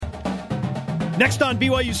Next on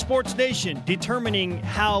BYU Sports Nation, determining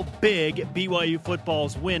how big BYU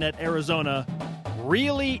football's win at Arizona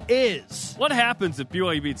really is. What happens if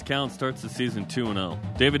BYU beats Cal and starts the season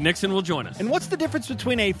 2-0? David Nixon will join us. And what's the difference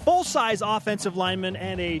between a full-size offensive lineman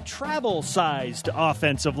and a travel-sized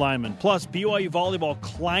offensive lineman? Plus, BYU volleyball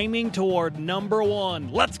climbing toward number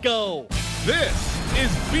one. Let's go. This is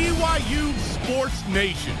BYU Sports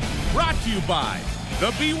Nation, brought to you by The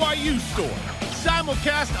BYU Store.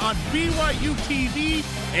 Simulcast on BYU TV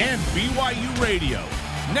and BYU Radio.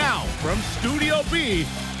 Now, from Studio B,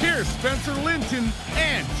 here's Spencer Linton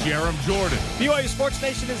and Jerem Jordan. BYU Sports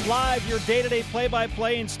Nation is live, your day-to-day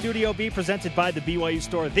play-by-play in Studio B, presented by the BYU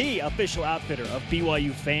Store, the official outfitter of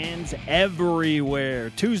BYU fans everywhere.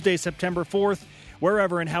 Tuesday, September 4th,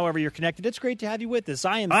 wherever and however you're connected. It's great to have you with us.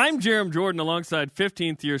 I'm Jerem Jordan alongside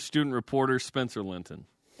 15th-year student reporter Spencer Linton.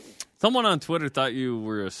 Someone on Twitter thought you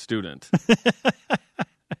were a student.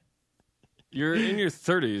 You're in your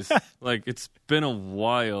 30s. Like, it's been a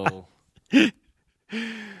while.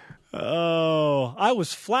 Oh, I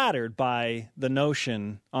was flattered by the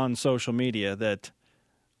notion on social media that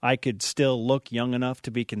I could still look young enough to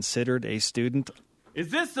be considered a student. Is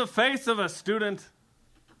this the face of a student?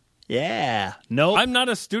 Yeah. Nope. I'm not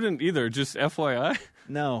a student either, just FYI.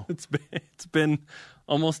 No. It's been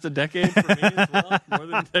almost a decade for me as well. More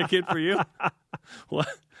than a decade for you.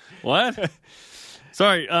 What?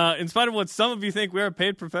 Sorry, in spite of what some of you think, we are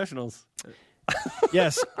paid professionals.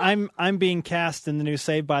 Yes, I'm being cast in the new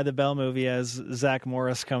Saved by the Bell movie as Zach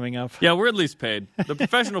Morris coming up. Yeah, we're at least paid. The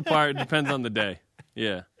professional part depends on the day.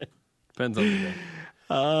 Yeah, depends on the day.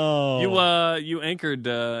 Oh, you anchored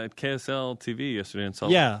at KSL TV yesterday in Salt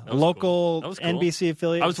Lake. Yeah, a local cool. NBC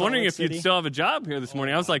affiliate. I was wondering if City. you'd still have a job here this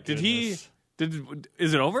morning. I was like, is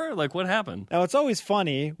it over? Like, what happened? Now, it's always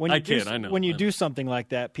funny when you I know. When you do something like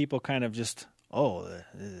that, people kind of just,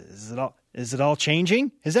 is it all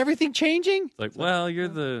changing? Is everything changing? Like, well, you're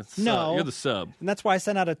the sub. And that's why I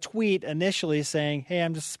sent out a tweet initially saying, hey,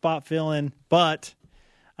 I'm just spot filling, but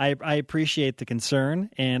I appreciate the concern,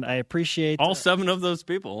 and I appreciate all 7 of those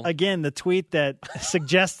people. Again, the tweet that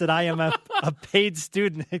suggests that I am a paid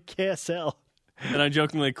student at KSL. And I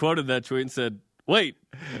jokingly quoted that tweet and said, wait,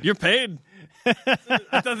 you're paid? I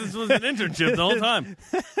thought this was an internship the whole time.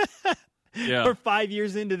 Yeah. We're 5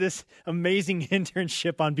 years into this amazing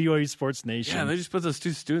internship on BYU Sports Nation. Yeah, they just put those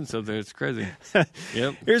 2 students up there. It's crazy.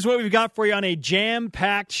 Yep. Here's what we've got for you on a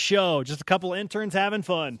jam-packed show. Just a couple interns having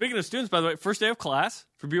fun. Speaking of students, by the way, first day of class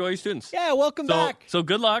for BYU students. Yeah, welcome back. So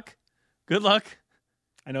good luck. Good luck.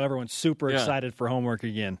 I know everyone's super excited for homework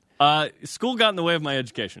again. School got in the way of my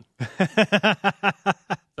education. Does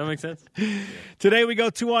that make sense? Today we go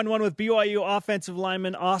 2-on-1 with BYU offensive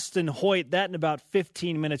lineman Austin Hoyt. That in about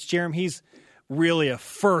 15 minutes. Jerem, he's really a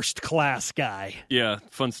first-class guy. Yeah,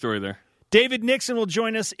 fun story there. David Nixon will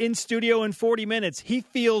join us in studio in 40 minutes. He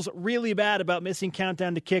feels really bad about missing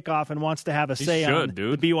countdown to kickoff and wants to have a say on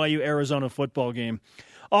the BYU-Arizona football game.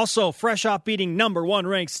 Also, fresh off beating number 1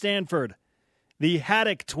 ranked Stanford, the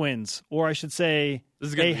Haddock twins, or I should say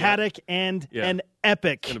a Haddock and an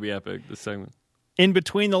Epic. It's going to be epic, this segment. In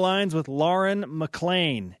Between the Lines with Lauren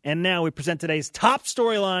McLean. And now we present today's top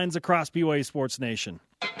storylines across BYU Sports Nation.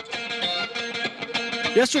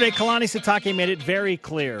 Yesterday, Kalani Sitake made it very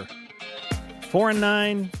clear.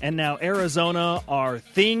 4-9, and now Arizona are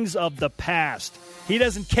things of the past. He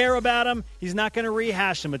doesn't care about them. He's not going to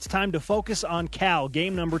rehash them. It's time to focus on Cal,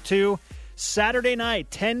 game number 2. Saturday night,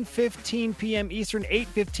 10:15 p.m. Eastern,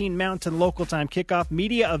 8:15 Mountain local time kickoff.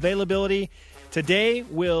 Media availability today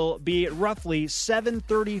will be roughly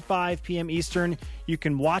 7:35 p.m. Eastern. You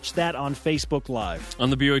can watch that on Facebook Live. On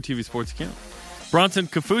the BYU TV Sports account. Bronson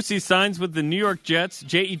Kafusi signs with the New York Jets,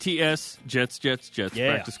 Jets,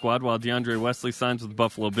 practice squad, while DeAndre Wesley signs with the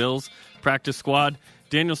Buffalo Bills, practice squad.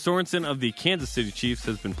 Daniel Sorensen of the Kansas City Chiefs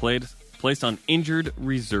has been placed on injured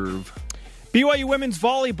reserve. BYU women's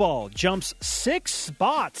volleyball jumps 6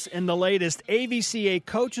 spots in the latest AVCA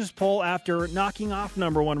coaches poll after knocking off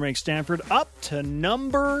number 1 ranked Stanford up to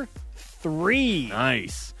number 3.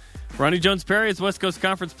 Nice. Ronnie Jones-Perry is West Coast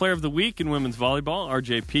Conference Player of the Week in women's volleyball.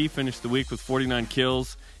 RJP finished the week with 49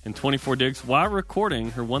 kills and 24 digs while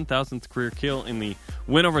recording her 1,000th career kill in the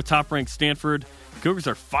win over top-ranked Stanford. The Cougars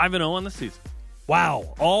are 5-0 on the season.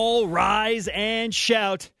 Wow. All rise and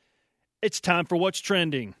shout. It's time for What's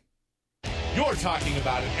Trending. You're talking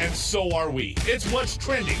about it, and so are we. It's What's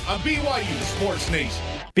Trending on BYU Sports Nation.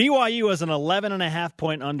 BYU as an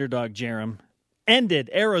 11.5-point underdog, Jerem, ended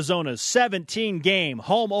Arizona's 17-game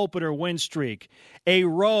home opener win streak. A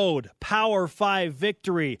road Power 5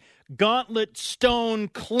 victory. Gauntlet stone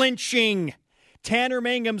clinching Tanner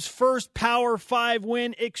Mangum's first Power 5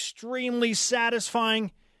 win, extremely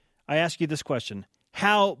satisfying. I ask you this question.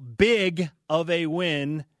 How big of a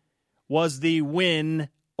win was the win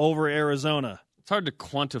over Arizona? It's hard to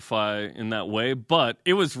quantify in that way, but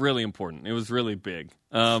it was really important. It was really big.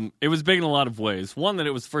 It was big in a lot of ways. One, that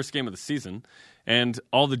it was the first game of the season, and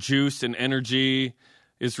all the juice and energy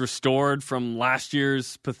is restored from last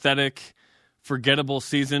year's pathetic, forgettable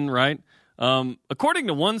season, right? According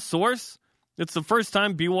to one source, it's the first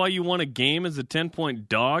time BYU won a game as a 10-point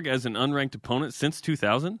dog as an unranked opponent since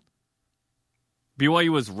 2000. BYU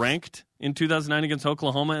was ranked in 2009 against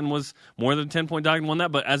Oklahoma and was more than a 10-point dog and won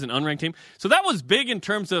that, but as an unranked team. So that was big in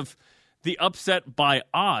terms of the upset by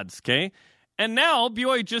odds, okay? And now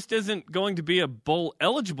BYU just isn't going to be a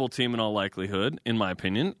bowl-eligible team in all likelihood, in my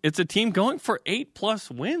opinion. It's a team going for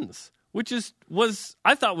 8+ wins, which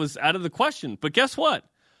I thought was out of the question. But guess what?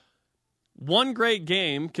 One great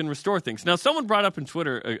game can restore things. Now, someone brought up in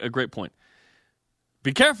Twitter a great point.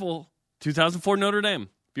 Be careful, 2004 Notre Dame.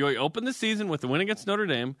 BYU opened the season with a win against Notre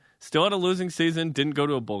Dame, still had a losing season, didn't go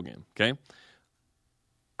to a bowl game, okay?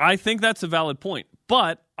 I think that's a valid point,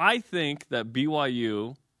 but I think that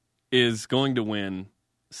BYU is going to win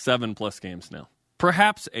 7+ games now.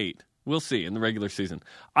 Perhaps 8. We'll see in the regular season.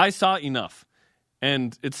 I saw enough,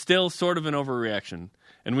 and it's still sort of an overreaction,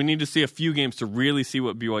 and we need to see a few games to really see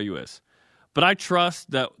what BYU is. But I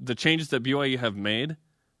trust that the changes that BYU have made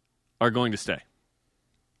are going to stay.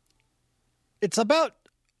 It's about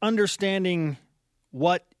understanding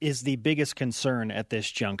what is the biggest concern at this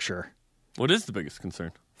juncture. What is the biggest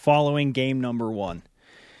concern? Following game number 1.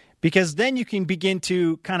 Because then you can begin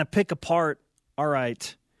to kind of pick apart, all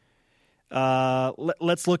right,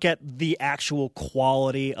 let's look at the actual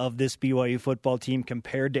quality of this BYU football team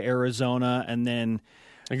compared to Arizona, and then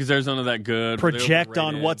is Arizona that good? Project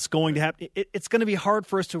on what's going to happen. It's going to be hard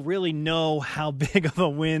for us to really know how big of a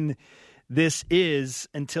win this is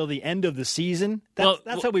until the end of the season.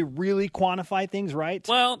 That's how we really quantify things, right?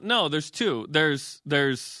 Well, no, there's two. There's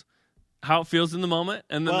how it feels in the moment,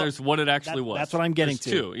 and then there's what it actually was. That's what I'm getting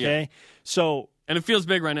there's to. Two, yeah. Okay, so and it feels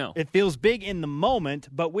big right now. It feels big in the moment,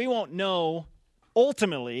 but we won't know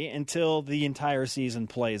ultimately until the entire season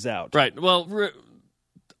plays out. Right. Well,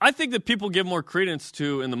 I think that people give more credence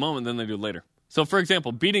to in the moment than they do later. So, for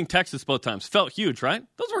example, beating Texas both times felt huge, right?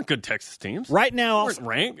 Those weren't good Texas teams. Right now, they weren't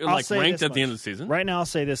ranked at the end of the season. Right now, I'll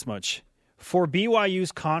say this much. For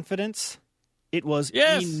BYU's confidence, it was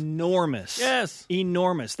enormous. Yes.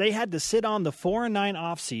 Enormous. They had to sit on the 4-9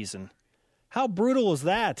 offseason. How brutal was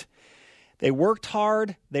that? They worked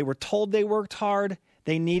hard. They were told they worked hard.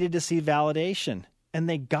 They needed to see validation, and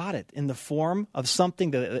they got it in the form of something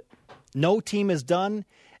that no team has done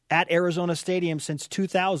at Arizona Stadium since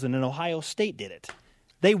 2000, and Ohio State did it.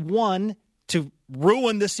 They won to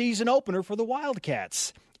ruin the season opener for the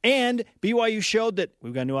Wildcats. And BYU showed that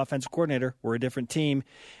we've got a new offensive coordinator. We're a different team.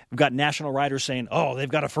 We've got national writers saying, they've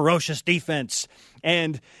got a ferocious defense.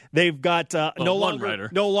 And they've got no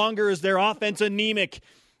longer is their offense anemic.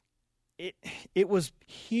 It was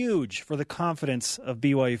huge for the confidence of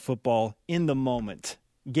BYU football in the moment,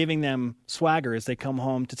 giving them swagger as they come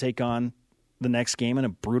home to take on the next game in a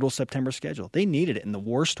brutal September schedule. They needed it in the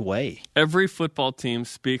worst way. Every football team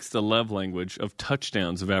speaks the love language of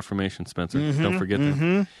touchdowns of affirmation, Spencer. Don't forget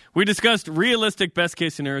that. We discussed realistic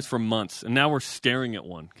best-case scenarios for months, and now we're staring at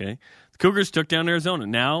one, okay? The Cougars took down Arizona.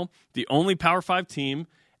 Now, the only Power 5 team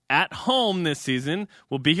at home this season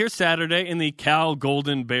will be here Saturday in the Cal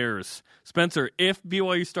Golden Bears. Spencer, if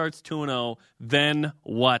BYU starts 2-0, then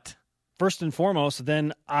what? First and foremost,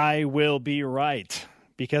 then I will be right.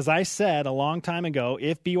 Because I said a long time ago,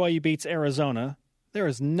 if BYU beats Arizona, there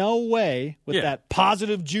is no way with that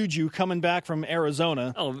positive juju coming back from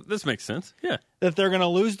Arizona. Oh, this makes sense. Yeah. That they're going to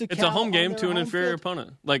lose to Cal. It's a home game to an inferior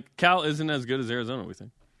opponent. Like, Cal isn't as good as Arizona, we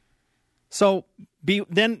think. So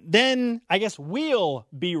then I guess we'll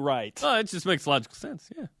be right. Oh, it just makes logical sense,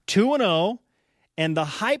 yeah. 2-0, and the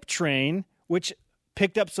hype train, which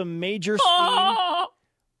picked up some major steam,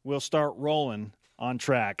 will start rolling on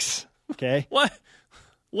tracks. Okay?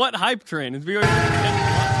 What hype train is BYU?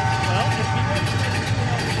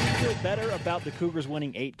 Do you feel better about the Cougars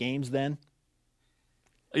winning 8 games then?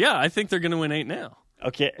 Yeah, I think they're going to win 8 now.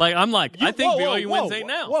 Okay. I think BYU wins 8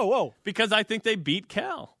 now. Whoa. Because I think they beat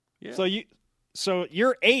Cal. Yeah. So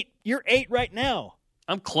you're 8 right now.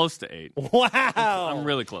 I'm close to 8. Wow. I'm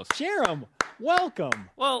really close. Jerem, welcome.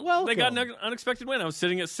 Well, they got an unexpected win. I was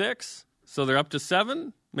sitting at 6, so they're up to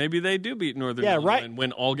 7. Maybe they do beat Northern Illinois and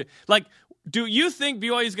win all games. Do you think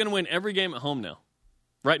BYU is going to win every game at home now?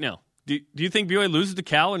 Right now? Do you think BYU loses to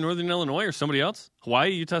Cal or Northern Illinois or somebody else? Hawaii,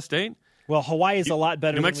 Utah State? Well, Hawaii is a lot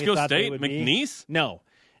better New than Mexico we thought State, they would be. McNeese? No.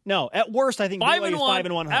 At worst, I think BYU is 5-1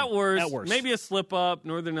 home. At worst. Maybe a slip-up,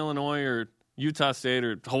 Northern Illinois or Utah State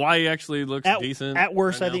or Hawaii actually looks decent. At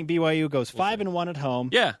worst, right I think BYU goes 5-1 at home.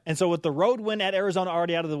 Yeah. And so with the road win at Arizona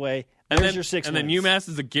already out of the way, there's your 6 wins. And then UMass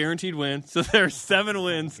is a guaranteed win, so there are 7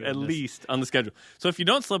 wins at least on the schedule. So if you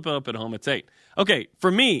don't slip up at home, it's 8. Okay,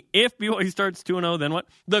 for me, if BYU starts 2-0, then what?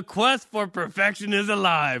 The quest for perfection is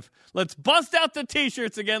alive. Let's bust out the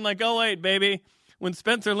T-shirts again like 08, baby, when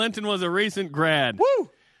Spencer Linton was a recent grad. Woo!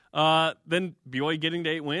 Then BYU getting to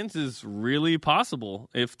 8 wins is really possible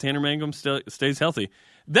if Tanner Mangum stays healthy.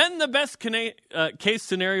 Then the best case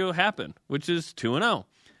scenario happen, which is 2-0.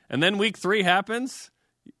 And then week 3 happens,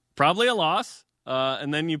 probably a loss,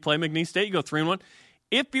 and then you play McNeese State, you go 3-1.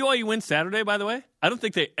 If BYU wins Saturday, by the way, I don't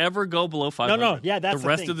think they ever go below 500. No, yeah, that's the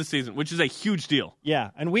rest of the season, which is a huge deal.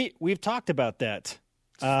 Yeah, and we've talked about that.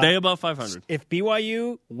 Stay above 500. If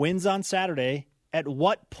BYU wins on Saturday, at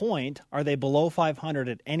what point are they below 500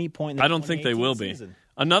 at any point in the I don't think they will season? be.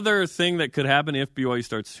 Another thing that could happen if BYU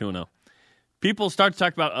starts 2-0. People start to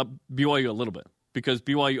talk about BYU a little bit because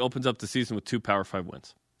BYU opens up the season with 2 Power 5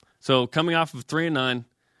 wins. So coming off of 4-9,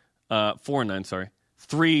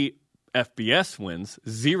 3 FBS wins,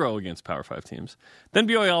 0 against Power 5 teams. Then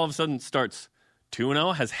BYU all of a sudden starts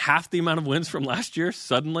 2-0, has half the amount of wins from last year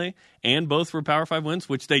suddenly, and both were Power 5 wins,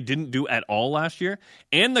 which they didn't do at all last year.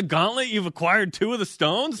 And the gauntlet, you've acquired 2 of the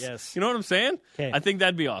Stones? Yes. You know what I'm saying? Okay. I think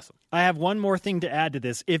that'd be awesome. I have one more thing to add to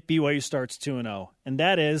this if BYU starts 2-0, and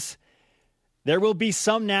that is there will be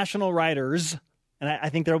some national writers, and I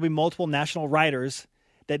think there will be multiple national writers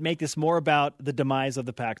that make this more about the demise of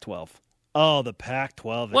the Pac-12. Oh, the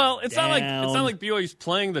Pac-12. Well, it's not like BYU's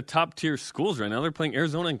playing the top tier schools right now. They're playing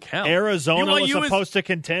Arizona and Cal. Arizona was supposed to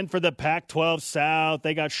contend for the Pac-12 South.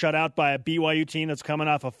 They got shut out by a BYU team that's coming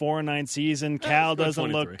off a 4-9 season. Cal doesn't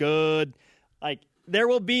look good. Like there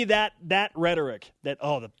will be that rhetoric that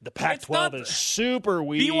the Pac-12 is super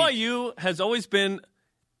weak. BYU has always been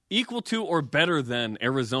equal to or better than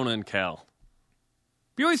Arizona and Cal.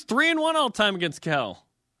 BYU's 3-1 all time against Cal.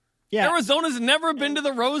 Yeah. Arizona's never been to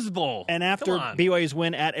the Rose Bowl. And after BYU's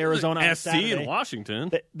win at Arizona on Saturday, SC in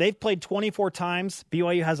Washington, they've played 24 times.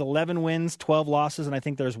 BYU has 11 wins, 12 losses, and I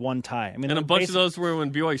think there's 1 tie. I mean, and a bunch of those were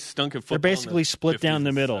when BYU stunk at football. They're basically split down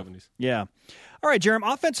the middle. 70s. Yeah. All right, Jeremy.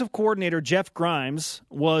 Offensive coordinator Jeff Grimes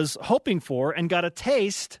was hoping for and got a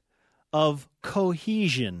taste of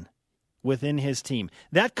cohesion within his team.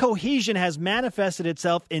 That cohesion has manifested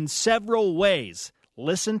itself in several ways.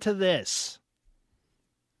 Listen to this.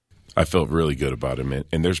 I felt really good about him,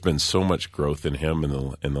 and there's been so much growth in him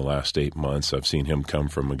in the last 8 months. I've seen him come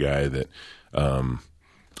from a guy that I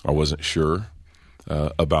wasn't sure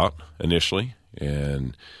about initially,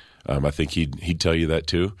 and I think he'd tell you that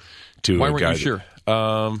too. Why weren't you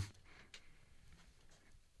sure?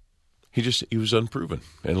 He was unproven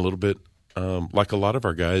and a little bit like a lot of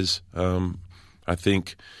our guys. I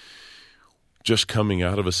think. Just coming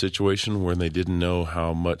out of a situation where they didn't know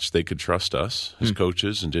how much they could trust us as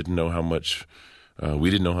coaches and didn't know how much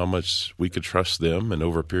we didn't know how much we could trust them. And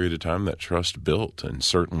over a period of time, that trust built. And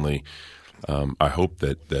certainly I hope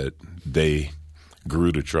that they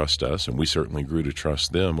grew to trust us, and we certainly grew to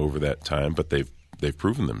trust them over that time. But they've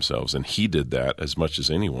proven themselves, and he did that as much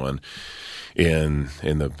as anyone in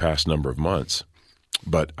the past number of months.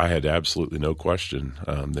 But I had absolutely no question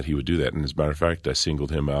that he would do that. And as a matter of fact, I singled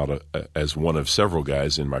him out as one of several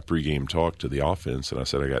guys in my pregame talk to the offense. And I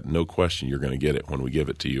said, I got no question you're going to get it when we give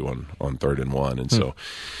it to you on 3rd and 1. And so,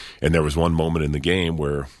 and there was one moment in the game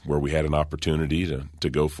where we had an opportunity to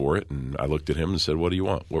go for it. And I looked at him and said, what do you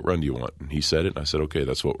want? What run do you want? And he said it. And I said, okay,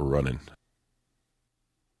 that's what we're running.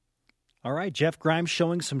 All right, Jeff Grimes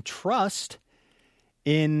showing some trust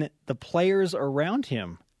in the players around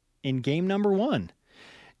him in game number 1.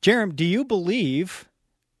 Jerem, do you believe,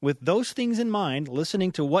 with those things in mind,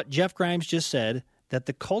 listening to what Jeff Grimes just said, that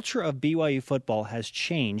the culture of BYU football has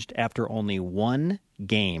changed after only 1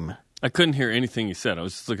 game? I couldn't hear anything you said. I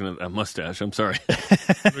was just looking at that mustache. I'm sorry.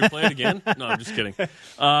 Can we play it again? No, I'm just kidding.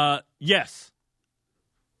 Yes.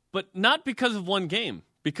 But not because of 1 game,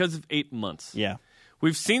 because of 8 months. Yeah.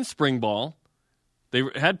 We've seen spring ball. They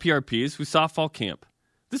had PRPs. We saw fall camp.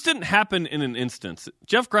 This didn't happen in an instance.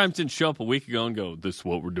 Jeff Grimes didn't show up a week ago and go, this is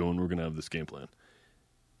what we're doing. We're going to have this game plan.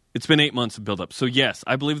 It's been 8 months of build-up. So, yes,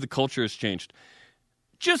 I believe the culture has changed.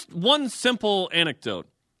 Just one simple anecdote.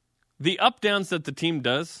 The up-downs that the team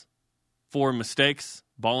does for mistakes,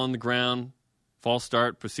 ball on the ground, false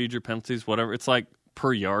start, procedure, penalties, whatever, it's like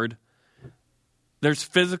per yard. There's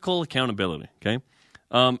physical accountability, okay?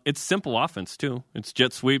 It's simple offense, too. It's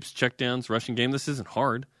jet sweeps, checkdowns, rushing game. This isn't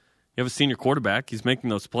hard. You have a senior quarterback. He's making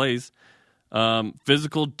those plays.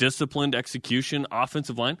 physical, disciplined execution,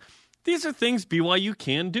 offensive line. These are things BYU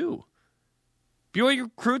can do. BYU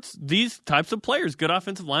recruits these types of players, good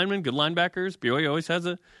offensive linemen, good linebackers. BYU always has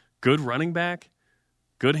a good running back,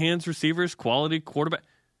 good hands receivers, quality quarterback.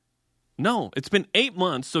 No, it's been 8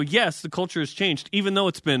 months, so yes, the culture has changed, even though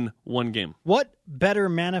it's been one game. What better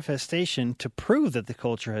manifestation to prove that the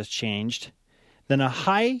culture has changed than a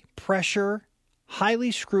high-pressure,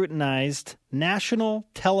 highly scrutinized, national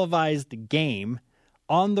televised game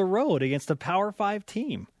on the road against a Power 5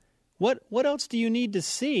 team? What else do you need to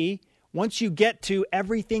see once you get to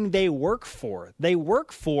everything they work for? They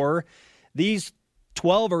work for these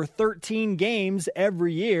 12 or 13 games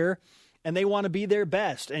every year, and they want to be their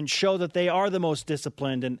best and show that they are the most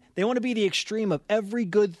disciplined, and they want to be the extreme of every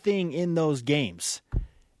good thing in those games.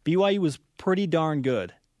 BYU was pretty darn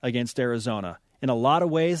good against Arizona in a lot of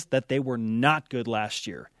ways that they were not good last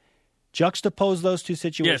year. Juxtapose those two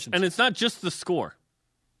situations. Yes, and it's not just the score.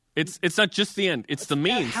 It's not just the end. It's the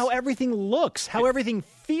means. How everything looks, how everything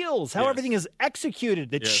feels, how everything is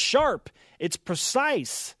executed. It's sharp. It's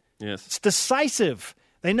precise. Yes. It's decisive.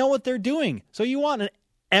 They know what they're doing. So you want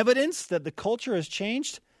evidence that the culture has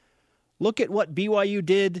changed? Look at what BYU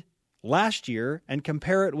did last year and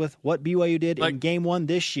compare it with what BYU did in Game 1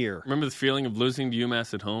 this year. Remember the feeling of losing to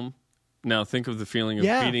UMass at home? Now think of the feeling of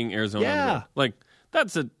beating Arizona. Yeah. Like,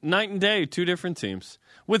 that's a night and day, two different teams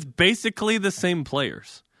with basically the same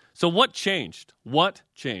players. So what changed? What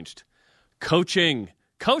changed? Coaching.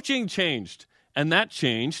 Coaching changed. And that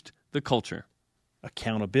changed the culture.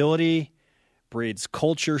 Accountability breeds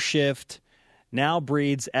culture shift. Now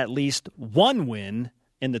breeds at least one win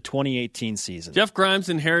in the 2018 season. Jeff Grimes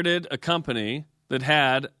inherited a company that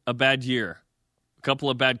had a bad year, a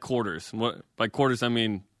couple of bad quarters. By quarters, I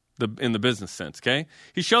mean in the business sense, okay?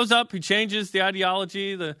 He shows up, he changes the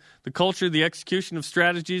ideology, the culture, the execution of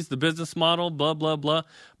strategies, the business model, blah, blah, blah.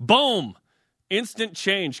 Boom! Instant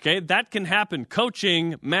change, okay? That can happen.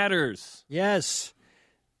 Coaching matters. Yes.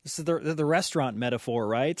 This is the restaurant metaphor,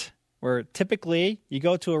 right? Where typically you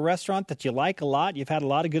go to a restaurant that you like a lot, you've had a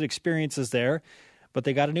lot of good experiences there, but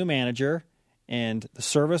they got a new manager, and the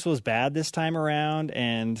service was bad this time around,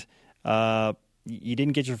 and you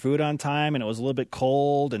didn't get your food on time, and it was a little bit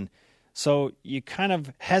cold, and so you kind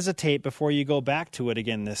of hesitate before you go back to it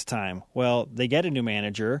again this time. Well, they get a new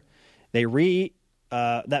manager.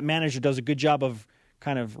 That manager does a good job of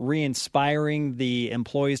kind of re-inspiring the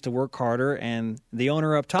employees to work harder, and the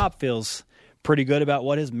owner up top feels pretty good about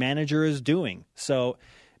what his manager is doing. So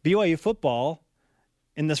BYU football,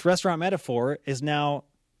 in this restaurant metaphor, is now,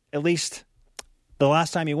 at least the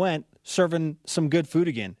last time you went, serving some good food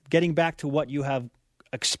again, getting back to what you have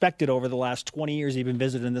expected over the last 20 years you've been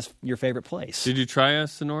visiting your favorite place. Did you try a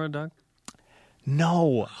Sonora, Doug?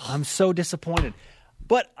 No, I'm so disappointed.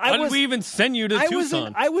 But Why did we even send you to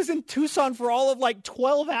Tucson? I was in Tucson for all of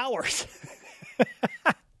 12 hours.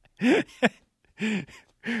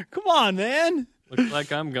 Come on, man. Looks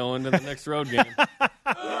like I'm going to the next road game.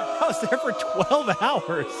 I was there for 12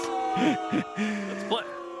 hours. Let's play.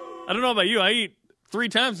 I don't know about you. I eat 3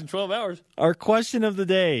 times in 12 hours. Our question of the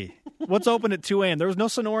day. What's open at 2 a.m.? There was no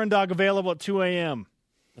Sonoran Dog available at 2 a.m.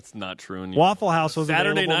 That's not true. Waffle House was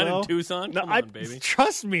Saturday available, night though. in Tucson? Come on, baby.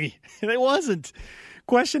 Trust me, it wasn't.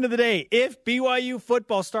 Question of the day. If BYU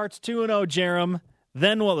football starts 2-0, Jerem,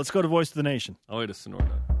 then what? Let's go to Voice of the Nation. Oh, wait, a Sonora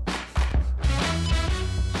Dog.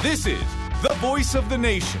 This is the Voice of the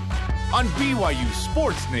Nation on BYU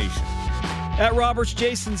Sports Nation. At Roberts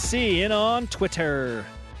Jason C. in on Twitter.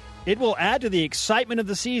 It will add to the excitement of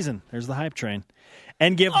the season. There's the hype train.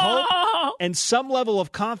 And give hope and some level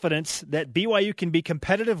of confidence that BYU can be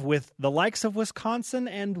competitive with the likes of Wisconsin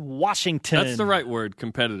and Washington. That's the right word,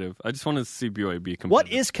 competitive. I just wanted to see BYU be competitive.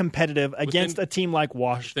 What is competitive against a team like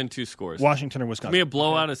Within 2 scores. Washington or Wisconsin? To me, a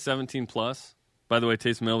blowout is 17+. By the way,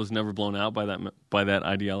 Taysom Hill was never blown out by that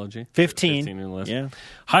ideology. 15 or less. Yeah.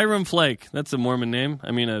 Hiram Flake, that's a Mormon name. I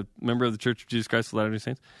mean, a member of the Church of Jesus Christ of Latter-day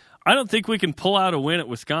Saints. I don't think we can pull out a win at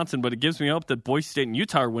Wisconsin, but it gives me hope that Boise State and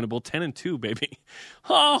Utah are winnable. 10-2, baby.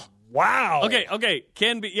 Oh, wow. Okay.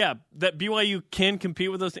 That BYU can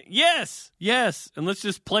compete with those things. Yes. And let's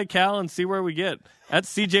just play Cal and see where we get.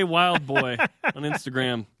 That's CJ Wildboy on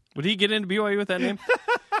Instagram. Would he get into BYU with that name?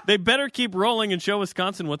 They better keep rolling and show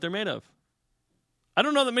Wisconsin what they're made of. I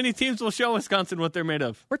don't know that many teams will show Wisconsin what they're made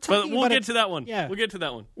of. But we'll get to that one. Yeah. We'll get to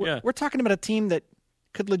that one. We're talking about a team that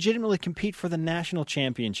could legitimately compete for the national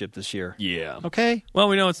championship this year. Yeah. Okay? Well,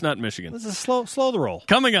 we know it's not Michigan. This is slow the roll.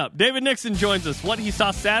 Coming up, David Nixon joins us. What he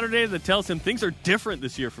saw Saturday that tells him things are different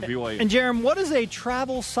this year for BYU. And, Jerem, what is a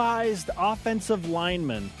travel-sized offensive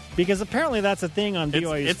lineman? Because apparently that's a thing on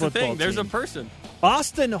BYU's it's football a thing. team. There's a person.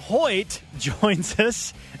 Austin Hoyt joins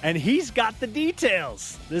us, and he's got the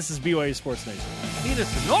details. This is BYU Sports Nation. Need a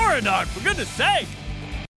Sonora dog, for goodness sake.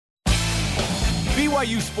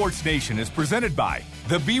 BYU Sports Nation is presented by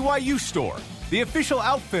The BYU Store, the official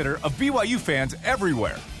outfitter of BYU fans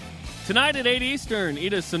everywhere. Tonight at 8 Eastern,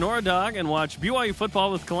 eat a Sonora dog and watch BYU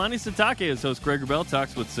football with Kalani Sitake as host Gregor Bell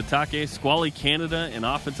talks with Sitake, Squally Canada, and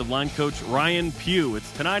offensive line coach Ryan Pugh.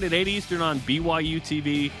 It's tonight at 8 Eastern on BYU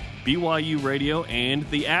TV, BYU Radio, and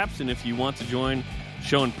the apps. And if you want to join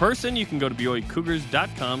show in person, you can go to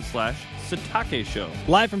BYUCougars.com/Sitake Show.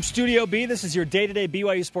 Live from Studio B, this is your day-to-day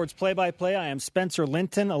BYU Sports play-by-play. I am Spencer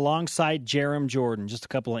Linton alongside Jerem Jordan. Just a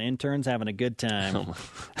couple of interns having a good time.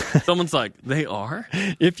 Someone's like, they are?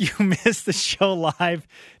 If you missed the show live,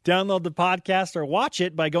 download the podcast or watch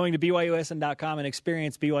it by going to BYUSN.com and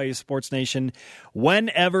experience BYU Sports Nation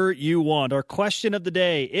whenever you want. Our question of the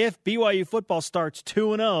day, if BYU football starts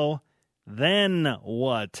 2-0, then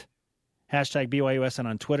what? Hashtag BYUSN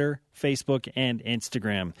on Twitter, Facebook, and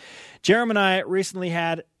Instagram. Jerem and I recently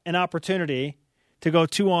had an opportunity to go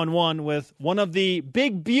 2-on-1 with one of the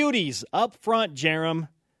big beauties up front, Jerem.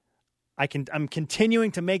 I'm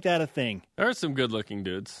continuing to make that a thing. There are some good-looking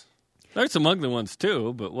dudes. There's some ugly ones,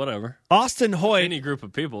 too, but whatever. Austin Hoyt. Any group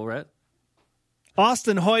of people, right?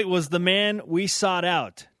 Austin Hoyt was the man we sought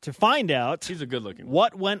out to find out He's a good-looking one.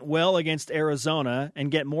 What went well against Arizona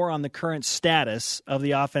and get more on the current status of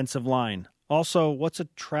the offensive line. Also, what's a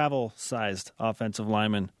travel-sized offensive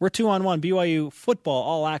lineman? We're 2-on-1, BYU football,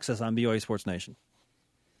 all access on BYU Sports Nation.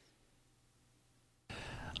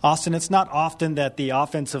 Austin, it's not often that the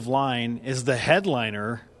offensive line is the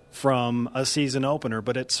headliner from a season opener,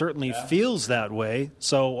 but it certainly feels that way.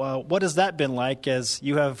 So what has that been like as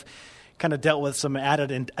you have kind of dealt with some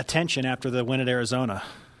added attention after the win at Arizona?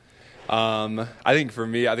 I think for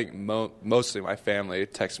me, mostly my family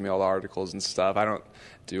texts me all the articles and stuff. I don't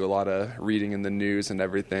do a lot of reading in the news and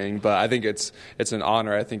everything, but I think it's an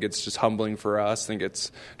honor. I think it's just humbling for us. I think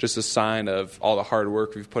it's just a sign of all the hard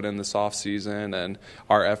work we've put in this offseason and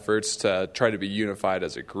our efforts to try to be unified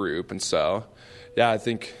as a group. And so, yeah, I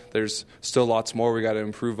think there's still lots more we got to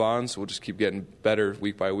improve on, so we'll just keep getting better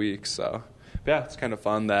week by week. So, yeah, it's kind of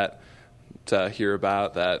fun to hear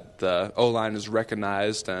about that the O-line is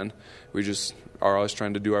recognized, and we just are always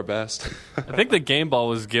trying to do our best. I think the game ball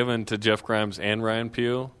was given to Jeff Grimes and Ryan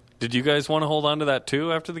Pugh. Did you guys want to hold on to that,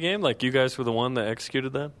 too, after the game? Like, you guys were the one that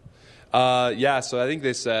executed that? Yeah, so I think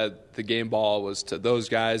they said the game ball was to those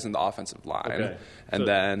guys in the offensive line. Okay. And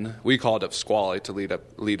then we called up Squally to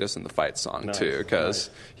lead us in the fight song, too, because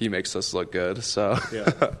he makes us look good. So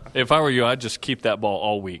yeah. If I were you, I'd just keep that ball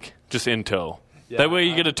all week, just in tow. Yeah, that way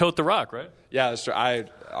you get to tote the rock, right? Yeah, that's true. I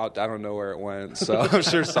don't know where it went, so I'm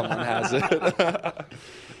sure someone has it.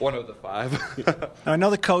 One of the five. Now, I know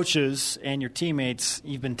the coaches and your teammates,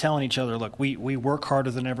 you've been telling each other, look, we work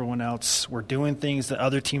harder than everyone else. We're doing things that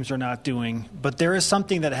other teams are not doing. But there is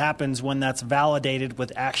something that happens when that's validated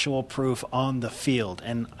with actual proof on the field.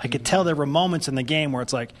 And I could tell there were moments in the game where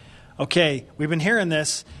it's like, okay, we've been hearing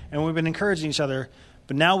this and we've been encouraging each other,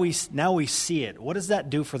 but now we see it. What does that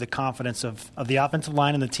do for the confidence of the offensive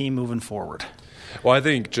line and the team moving forward? Well, I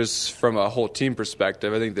think just from a whole team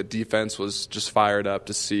perspective, I think the defense was just fired up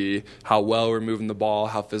to see how well we're moving the ball,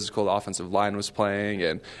 how physical the offensive line was playing,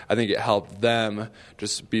 and I think it helped them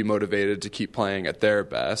just be motivated to keep playing at their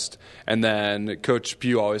best. And then Coach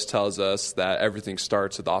Pugh always tells us that everything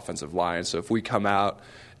starts with the offensive line. So if we come out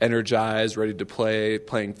energized, ready to play,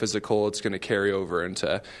 playing physical, it's going to carry over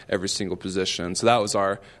into every single position. So that was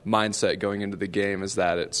our mindset going into the game, is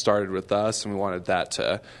that it started with us, and we wanted that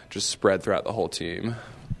to just spread throughout the whole team.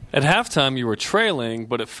 At halftime, you were trailing,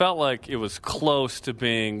 but it felt like it was close to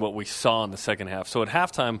being what we saw in the second half. So at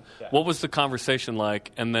halftime, what was the conversation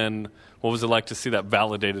like, and then what was it like to see that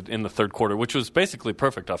validated in the third quarter, which was basically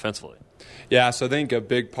perfect offensively? Yeah, so I think a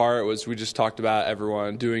big part was we just talked about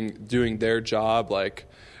everyone doing their job. Like,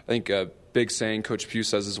 I think a big saying Coach Pugh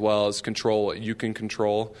says as well is control what you can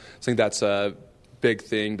control. I think that's a big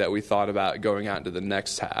thing that we thought about going out into the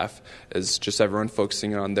next half, is just everyone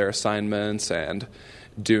focusing on their assignments and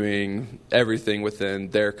doing everything within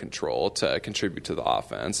their control to contribute to the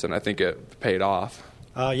offense, and I think it paid off.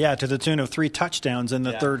 To the tune of 3 touchdowns in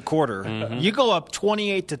the third quarter. Mm-hmm. You go up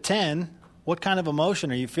 28-10. What kind of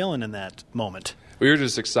emotion are you feeling in that moment? We were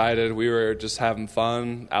just excited. We were just having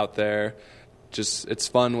fun out there. Just, it's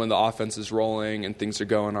fun when the offense is rolling and things are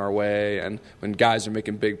going our way, and when guys are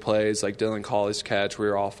making big plays like Dylan Colley's catch, we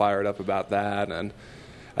were all fired up about that. And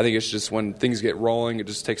I think it's just when things get rolling, it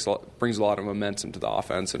just brings a lot of momentum to the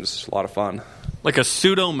offense, and it's just a lot of fun. Like a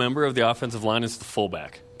pseudo member of the offensive line is the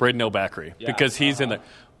fullback, Braden O'Backery, because he's in there.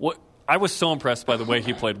 I was so impressed by the way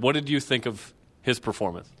he played. What did you think of his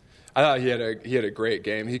performance? I thought he had a great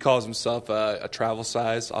game. He calls himself a travel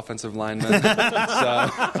size offensive lineman,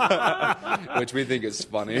 which we think is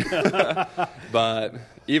funny. But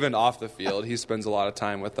even off the field, he spends a lot of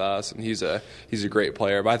time with us, and he's a great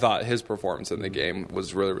player. But I thought his performance in the game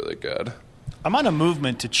was really, really good. I'm on a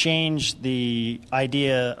movement to change the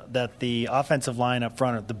idea that the offensive line up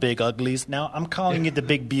front are the big uglies. Now I'm calling it the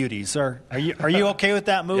big beauties. Are you okay with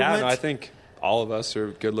that movement? Yeah, no, I think all of us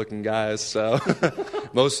are good-looking guys, so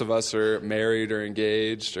most of us are married or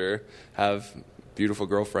engaged or have beautiful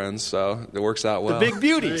girlfriends, so it works out well. The big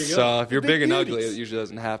beauties. So if you're big and ugly, it usually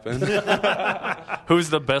doesn't happen.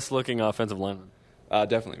 Who's the best-looking offensive lineman?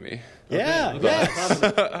 Definitely me. Yeah, yes.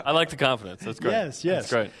 I like the confidence. That's great. Yes. That's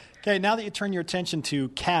great. Okay, now that you turn your attention to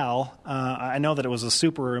Cal, I know that it was a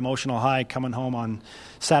super emotional high coming home on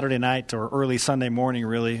Saturday night or early Sunday morning,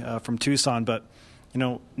 really, from Tucson. But,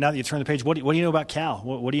 now that you turn the page, what do you know about Cal?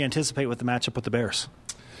 What do you anticipate with the matchup with the Bears?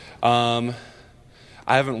 I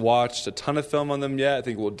haven't watched a ton of film on them yet. I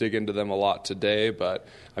think we'll dig into them a lot today. But,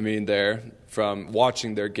 from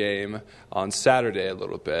watching their game on Saturday a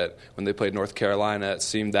little bit, when they played North Carolina, it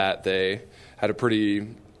seemed that they had a pretty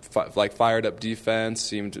fired-up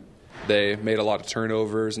defense. They made a lot of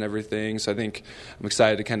turnovers and everything. So I think I'm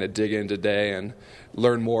excited to kind of dig in today and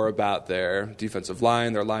learn more about their defensive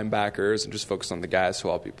line, their linebackers, and just focus on the guys who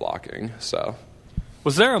I'll be blocking. So,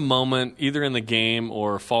 was there a moment, either in the game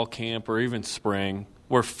or fall camp or even spring,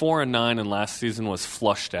 where 4-9 in last season was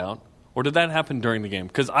flushed out? Or did that happen during the game?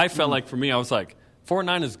 Because I felt like, for me, I was like,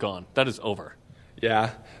 4-9 is gone. That is over.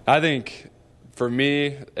 Yeah. I think, for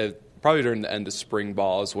me, probably during the end of spring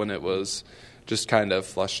ball is when it was just kind of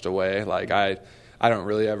flushed away. I don't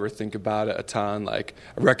really ever think about it a ton. I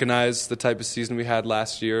recognize the type of season we had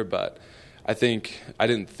last year, but I think I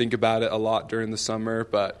didn't think about it a lot during the summer.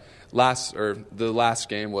 But the last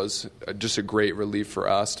game was just a great relief for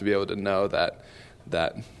us to be able to know that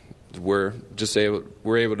we're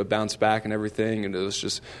able to bounce back and everything, and it was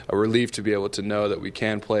just a relief to be able to know that we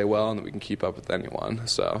can play well and that we can keep up with anyone.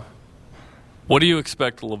 So, what do you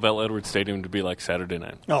expect LaVell Edwards Stadium to be like Saturday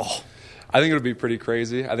night? Oh, I think it'll be pretty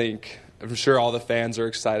crazy. I'm sure all the fans are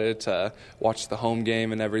excited to watch the home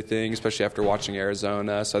game and everything, especially after watching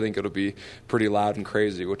Arizona. So I think it'll be pretty loud and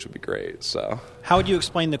crazy, which would be great. So, how would you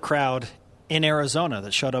explain the crowd in Arizona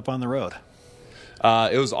that showed up on the road?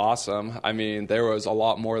 It was awesome. There was a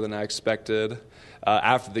lot more than I expected.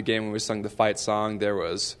 After the game when we sung the fight song, there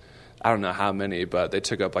was, I don't know how many, but they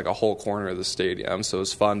took up a whole corner of the stadium. So it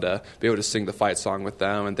was fun to be able to sing the fight song with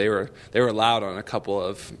them, and they were loud on a couple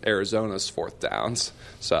of Arizona's fourth downs.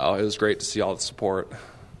 So it was great to see all the support.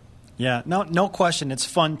 Yeah, no question. It's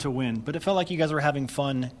fun to win, but it felt like you guys were having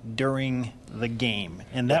fun during the game,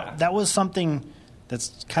 and that was something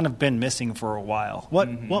that's kind of been missing for a while.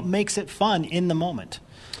 What makes it fun in the moment?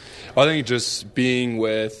 Well, I think just being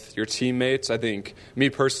with your teammates. I think me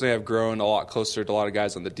personally, I've grown a lot closer to a lot of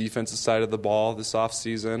guys on the defensive side of the ball this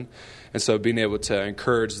offseason. And so being able to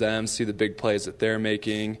encourage them, see the big plays that they're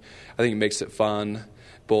making, I think it makes it fun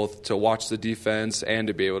both to watch the defense and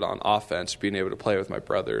to be able to, on offense, being able to play with my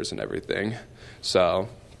brothers and everything. So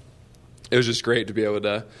it was just great to be able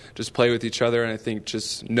to just play with each other, and I think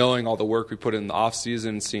just knowing all the work we put in the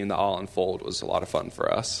offseason, seeing that all unfold was a lot of fun for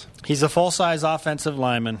us. He's a full-size offensive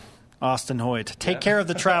lineman, Austin Hoyt. Take care of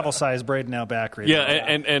the travel-size Braden Albakri. Yeah,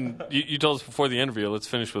 and you told us before the interview, let's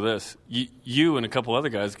finish with this. You and a couple other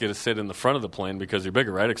guys get to sit in the front of the plane because you're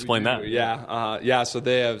bigger, right? Explain that. Yeah, so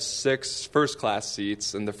they have 6 first-class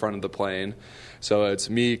seats in the front of the plane. So it's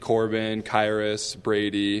me, Corbin, Kyrus,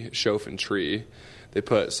 Brady, Shof, and Tree. They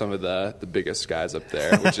put some of the biggest guys up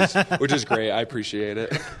there, which is great. I appreciate it.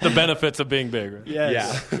 The benefits of being big, right?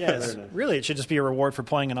 Yes. Really, it should just be a reward for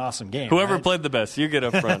playing an awesome game. Whoever right? played the best, you get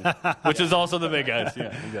up front, which is also the big guys.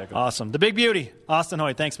 Yeah, exactly. Awesome. The big beauty, Austin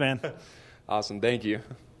Hoyt. Thanks, man. Awesome. Thank you.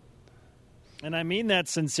 And I mean that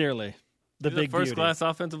sincerely. He's big a first-class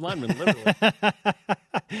offensive lineman, literally.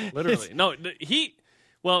 Literally. No, he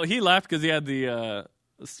laughed because he had the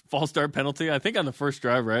false start penalty, I think, on the first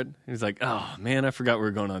drive, right? He's like, oh, man, I forgot we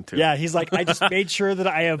were going on 2. Yeah, he's like, I just made sure that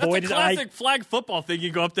I avoided. That's a classic flag football thing.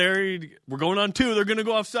 You go up there, we're going on 2. They're going to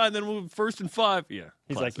go offside, then we'll 1st and 5. Yeah.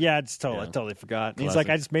 He's classic. like, I totally forgot. He's like,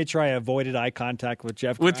 I just made sure I avoided eye contact with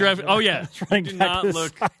Jeff. Oh, yeah. Do not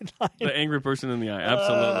look sideline. the angry person in the eye.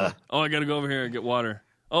 Absolutely. I got to go over here and get water.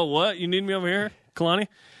 Oh, what? You need me over here, Kalani?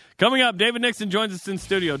 Coming up, David Nixon joins us in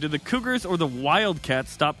studio. Did the Cougars or the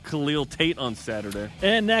Wildcats stop Khalil Tate on Saturday?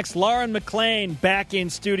 And next, Lauren McLean back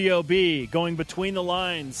in Studio B, going between the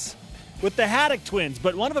lines with the Haddock twins.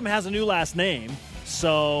 But one of them has a new last name,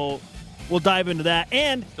 so We'll dive into that.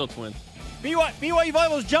 And Still Twins. BYU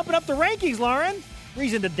volleyball's jumping up the rankings, Lauren.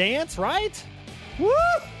 Reason to dance, right? Woo!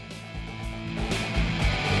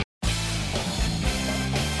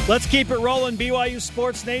 Let's keep it rolling, BYU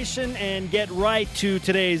Sports Nation, and get right to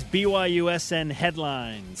today's BYUSN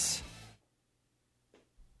headlines.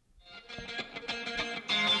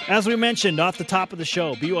 As we mentioned off the top of the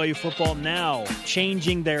show, BYU football now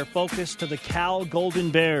changing their focus to the Cal Golden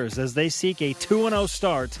Bears as they seek a 2-0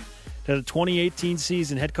 start to the 2018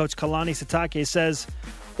 season. Head coach Kalani Sitake says,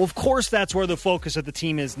 well, of course that's where the focus of the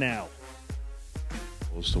team is now.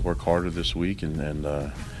 To work harder this week and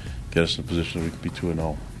get us in a position where we can be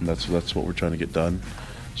 2-0. And that's what we're trying to get done.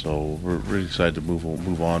 So we're really excited to move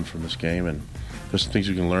on from this game. And there's some things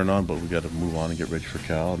we can learn on, but we got to move on and get ready for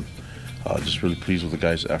Cal. And just really pleased with the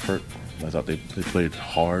guys' effort. I thought they played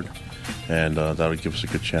hard, and that would give us a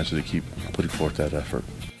good chance to keep putting forth that effort.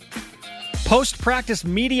 Post-practice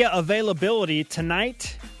media availability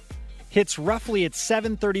tonight hits roughly at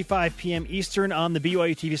 7:35 p.m. Eastern on the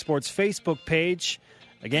BYU TV Sports Facebook page.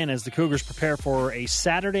 Again, as the Cougars prepare for a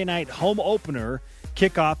Saturday night home opener,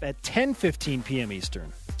 kickoff at 10:15 p.m.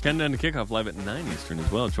 Eastern. Countdown to kickoff live at 9 Eastern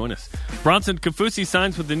as well. Join us. Bronson Kaufusi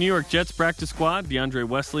signs with the New York Jets practice squad. DeAndre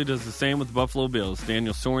Wesley does the same with the Buffalo Bills.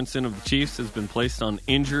 Daniel Sorensen of the Chiefs has been placed on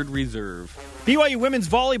injured reserve. BYU women's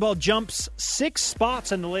volleyball jumps 6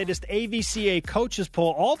 spots in the latest AVCA coaches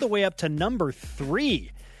poll, all the way up to number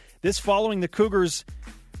 3. This following the Cougars'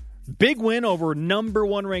 big win over number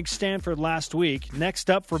 1 ranked Stanford last week. Next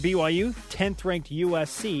up for BYU, 10th ranked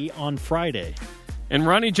USC on Friday. And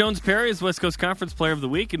Ronnie Jones-Perry is West Coast Conference Player of the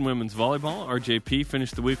Week in women's volleyball. RJP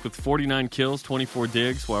finished the week with 49 kills, 24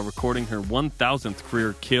 digs, while recording her 1,000th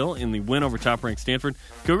career kill in the win over top-ranked Stanford.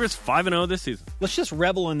 Cougars 5-0 this season. Let's just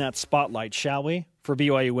revel in that spotlight, shall we, for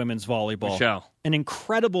BYU women's volleyball. We shall. An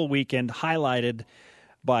incredible weekend highlighted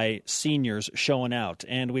by seniors showing out.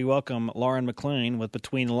 And we welcome Lauren McLean with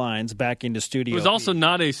Between the Lines back into studio. He was also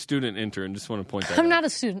not a student intern. Just want to point that out. I'm not a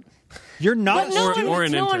student. You're not But no, or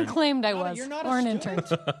an no intern. one claimed I was. You're not or a an intern.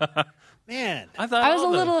 Man. I thought I was a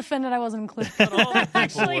all the- little offended I wasn't included. I thought all the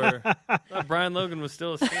people were. I thought Brian Logan was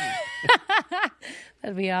still a student.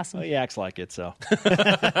 That'd be awesome. Well, he acts like it, so.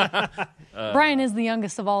 Brian is the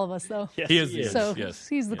youngest of all of us, though. Yes, He is. So Yes.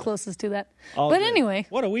 he's the closest to that. All but good. anyway,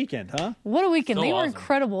 What a weekend, huh? what a weekend. So They were awesome.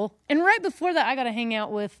 incredible. And right before that, I got to hang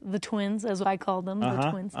out with the twins, as I called them, the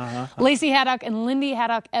twins. Lacey Haddock and Lindy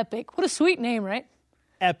Haddock Epic. What a sweet name, right?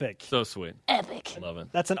 Epic. So sweet. Epic. Love it.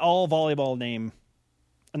 That's an all volleyball name.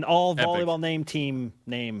 An all volleyball name, team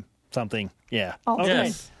name, something. Yeah. All Okay.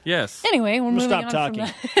 Yes. Yes. Anyway, we're moving Stop on talking.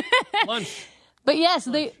 from that. Lunch. But yes,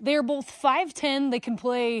 they're both 5'10". They can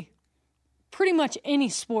play pretty much any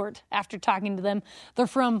sport after talking to them. They're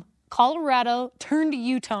from Colorado, turned to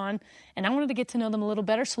Utah, and I wanted to get to know them a little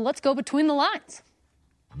better, so let's go Between the Lines.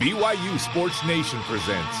 BYU Sports Nation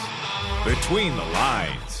presents Between the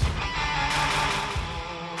Lines.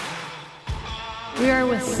 We are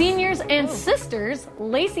with seniors and sisters,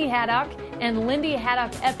 Lacey Haddock and Lindy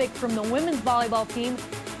Haddock Epic from the women's volleyball team.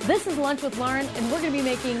 This is Lunch with Lauren, and we're going to be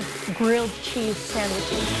making grilled cheese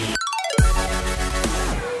sandwiches.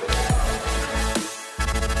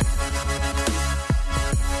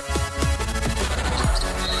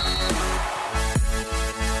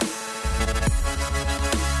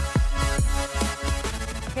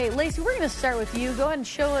 Okay, Lacey, we're going to start with you. Go ahead and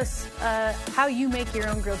show us how you make your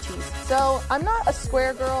own grilled cheese. So I'm not a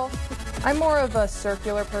square girl. I'm more of a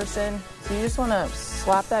circular person. So you just want to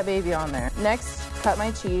slap that baby on there. Next, cut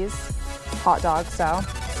my cheese, hot dog style.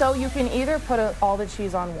 So you can either put all the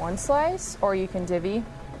cheese on one slice or you can divvy.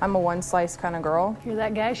 I'm a one slice kind of girl. Hear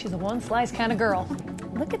that, guys? She's a one-slice kind of girl.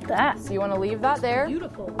 Look at that. So you want to leave that there.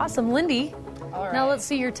 Beautiful. Awesome. Lindy, now let's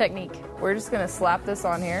see your technique. We're just going to slap this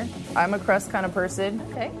on here. I'm a crust kind of person.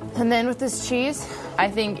 Okay. And then with this cheese, I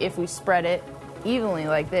think if we spread it evenly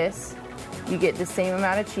like this, you get the same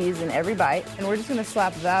amount of cheese in every bite. And we're just going to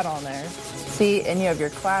slap that on there. See, and you have your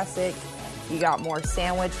classic. You got more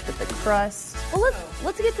sandwich with the crust. Well,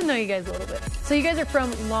 let's get to know you guys a little bit. So you guys are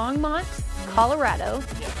from Longmont, Colorado,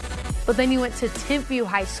 but then you went to Timpview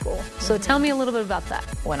High School. So tell me a little bit about that.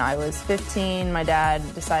 When I was 15, my dad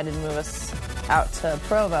decided to move us out to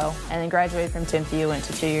Provo and then graduated from Timpview, went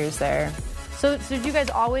to 2 years there. So did you guys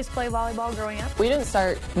always play volleyball growing up? We didn't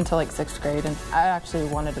start until like 6th grade, and I actually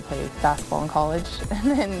wanted to play basketball in college,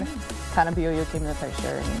 and then kind of BYU came into the picture,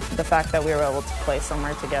 and the fact that we were able to play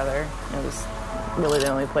somewhere together, it was really the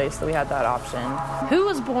only place that we had that option. Who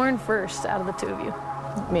was born first out of the two of you?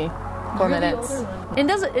 Me, 4 minutes. And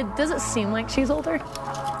does it seem like she's older?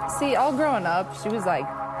 See, all growing up, she was like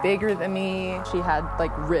bigger than me. She had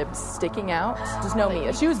like ribs sticking out. Just no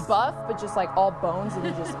meat. She was buff, but just like all bones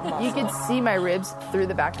and just muscle. You could see my ribs through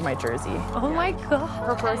the back of my jersey. Oh my God.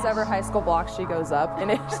 Her first ever high school block, she goes up,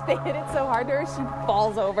 and if they hit it so hard to her, she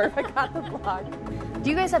falls over. I got the block. Do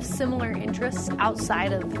you guys have similar interests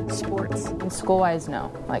outside of sports? School-wise,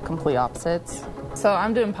 no. Like complete opposites. So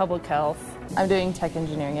I'm doing public health. I'm doing tech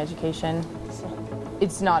engineering education.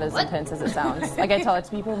 It's not as intense as it sounds. Like, I tell it to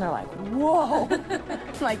people, and they're like, whoa.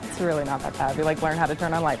 Like, it's really not that bad. We, like, learn how to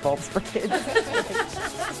turn on light bulbs for kids.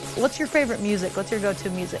 What's your favorite music? What's your go-to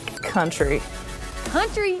music? Country.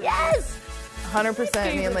 Country, yes!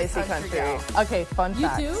 100% me and Lacey country. Okay, fun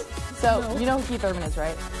fact. You too? So, No. you know who Keith Urban is,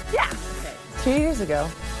 right? Yeah. 2 years ago,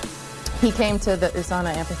 he came to the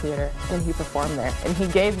Usana Amphitheater, and he performed there. And he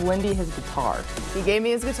gave Lindy his guitar. He gave me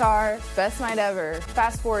his guitar. Best night ever.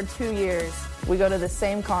 Fast forward 2 years. We go to the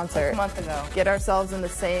same concert a month ago. Get ourselves in the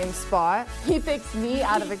same spot. He picks me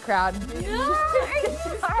out of the crowd.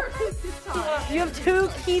 You have 2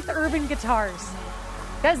 Keith Urban guitars.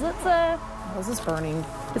 Guys, let's This is burning.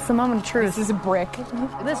 it's the moment of truth. This is a brick.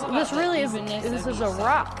 This really is this is a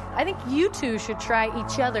rock. I think you two should try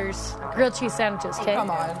each other's grilled cheese sandwiches, okay?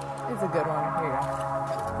 Come on. It's a good one. Here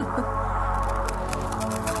you go.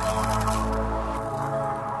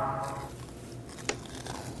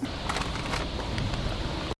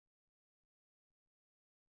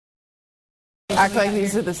 Act like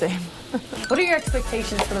these are the same. What are your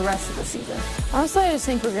expectations for the rest of the season? Honestly, I just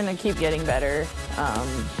think we're going to keep getting better.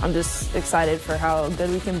 I'm just excited for how good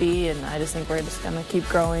we can be, and I just think we're just going to keep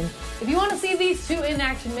growing. If you want to see these two in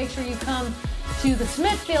action, make sure you come to the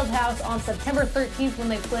Smithfield House on September 13th when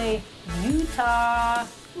they play Utah.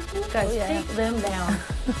 Guys, take them down.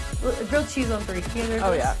 Grilled cheese on 3.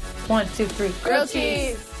 Oh, yeah. 1, 2, 3. Grilled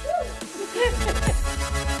cheese.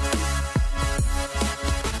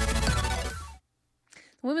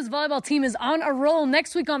 The women's volleyball team is on a roll.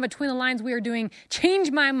 Next week on Between the Lines, we are doing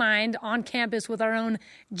Change My Mind on campus with our own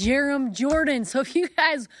Jerem Jordan. So if you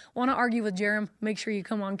guys want to argue with Jerem, make sure you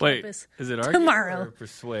come on campus Is it argue tomorrow. or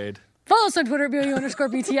persuade? Follow us on Twitter at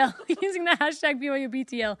BYU_BTL using the hashtag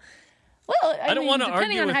BYUBTL. Well, I don't want to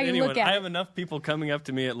depending argue on with how you anyone. look at I it. have enough people coming up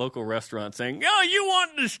to me at local restaurants saying, "Oh, you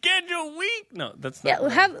want the schedule week?" No, that's not. Yeah,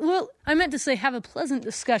 right. I meant to say have a pleasant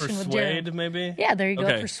discussion with Jerem. Persuade, maybe. Yeah, there you go.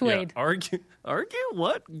 Okay, Persuade. yeah. Argue?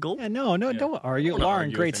 What? Go. Yeah, no, don't argue. wanna Lauren,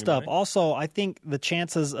 argue great with stuff. anybody. Also, I think the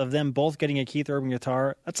chances of them both getting a Keith Urban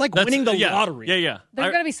guitar, that's like winning the lottery. Yeah.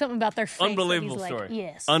 There's got to be something about their face. that Unbelievable he's story. Like,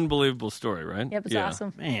 yes. Unbelievable story, right? Yep, it's Yeah.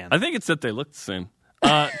 awesome. Man. I think it's that they look the same.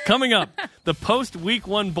 Coming up, the post-Week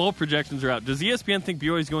 1 bowl projections are out. Does ESPN think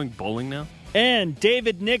BYU is going bowling now? And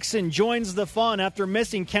David Nixon joins the fun after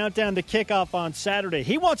missing countdown to kickoff on Saturday.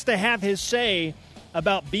 He wants to have his say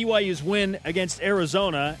about BYU's win against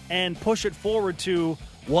Arizona and push it forward to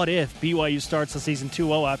what if BYU starts the season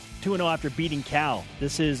 2-0 after beating Cal.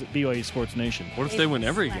 This is BYU Sports Nation. What if they win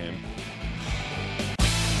every game?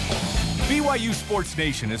 BYU Sports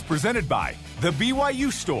Nation is presented by The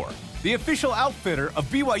BYU Store, the official outfitter of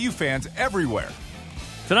BYU fans everywhere.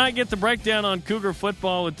 Tonight, get the breakdown on Cougar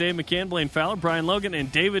football with Dave McCann, Blaine Fowler, Brian Logan, and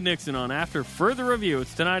David Nixon on After Further Review.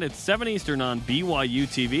 It's tonight at 7 Eastern on BYU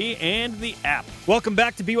TV and the app. Welcome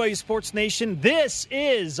back to BYU Sports Nation. This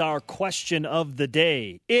is our question of the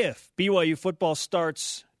day. If BYU football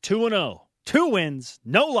starts 2-0, 2 wins,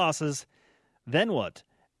 no losses, then what?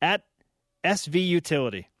 At SV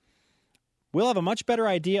Utility. We'll have a much better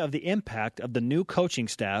idea of the impact of the new coaching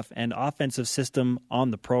staff and offensive system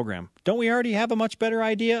on the program. Don't we already have a much better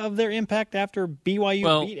idea of their impact after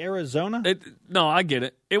BYU beat Arizona? No, I get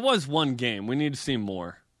it. It was one game. We need to see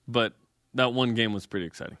more. But that one game was pretty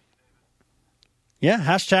exciting. Yeah,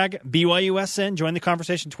 hashtag BYUSN. Join the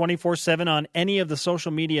conversation 24/7 on any of the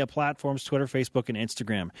social media platforms, Twitter, Facebook, and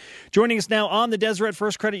Instagram. Joining us now on the Deseret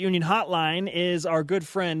First Credit Union hotline is our good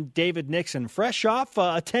friend David Nixon, fresh off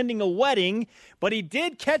attending a wedding, but he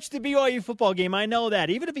did catch the BYU football game. I know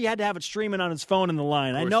that, even if he had to have it streaming on his phone in the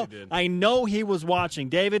line. I know he was watching.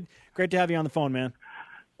 David, great to have you on the phone, man.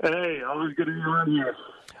 Hey, always good to be around here.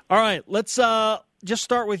 All right, let's just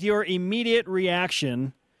start with your immediate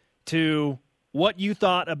reaction to what you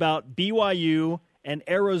thought about BYU and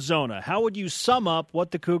Arizona. How would you sum up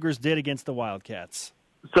what the Cougars did against the Wildcats?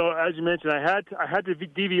 So, as you mentioned, I had to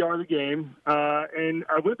DVR the game, and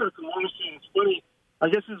I went back to watch it. It's funny. I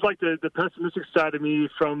guess it's like the pessimistic side of me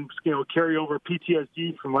from carryover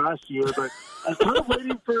PTSD from last year. But I was kind of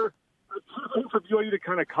waiting for BYU to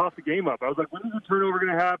kind of cough the game up. I was like, when is the turnover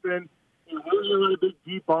going to happen? When are we going to let a big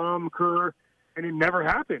deep bomb occur? And it never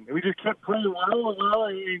happened. And we just kept playing well,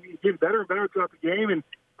 and getting better and better throughout the game. And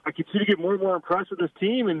I continue to get more and more impressed with this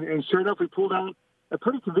team. And sure enough, we pulled out a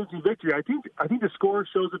pretty convincing victory. I think the score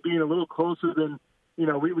shows it being a little closer than,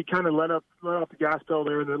 we kind of let off the gas pedal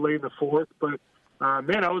there late in the fourth. But,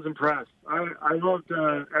 man, I was impressed. I loved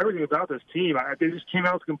everything about this team. They just came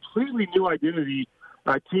out with a completely new identity,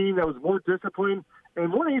 a team that was more disciplined, and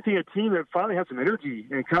more than anything, a team that finally had some energy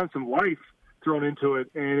and kind of some life thrown into it.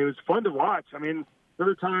 And it was fun to watch. I mean, there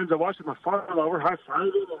were times I watched with my father, we're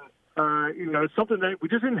high-fiving, and, it's something that we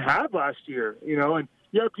just didn't have last year, and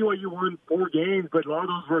yeah, BYU won 4 games, but a lot of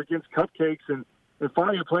those were against cupcakes, and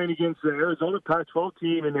finally playing against the Arizona Pac-12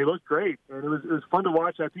 team, and they looked great, and it was fun to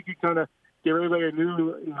watch. I think it kind of gave everybody a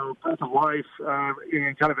new, breath of life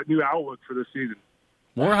and kind of a new outlook for this season.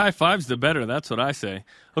 More high fives, the better. That's what I say.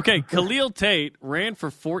 Okay, Khalil Tate ran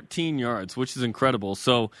for 14 yards, which is incredible.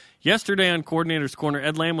 So yesterday on Coordinator's Corner,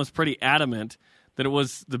 Ed Lamb was pretty adamant that it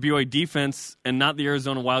was the BYU defense and not the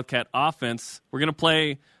Arizona Wildcat offense. We're going to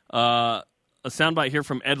play a soundbite here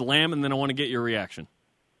from Ed Lamb, and then I want to get your reaction.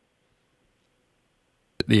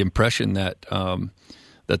 The impression that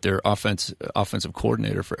that their offensive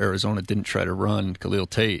coordinator for Arizona didn't try to run Khalil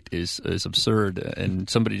Tate is absurd, and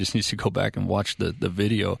somebody just needs to go back and watch the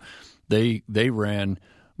video. They ran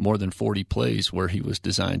more than 40 plays where he was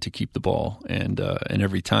designed to keep the ball, and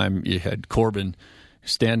every time you had Corbin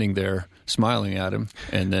standing there smiling at him,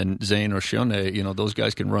 and then Zane or Shione, those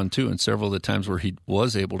guys can run too, and several of the times where he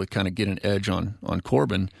was able to kind of get an edge on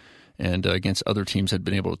Corbin, and against other teams had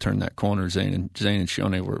been able to turn that corner. Zane and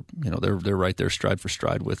Shione were, they're right there stride for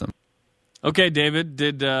stride with him. Okay, David,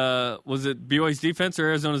 was it BYU's defense or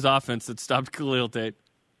Arizona's offense that stopped Khalil Tate?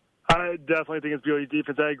 I definitely think it's BYU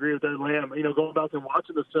defense. I agree with that, Lamb. Going back and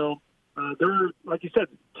watching the film, there were, like you said,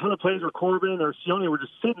 a ton of plays where Corbin or Shione were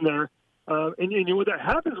just sitting there. And what that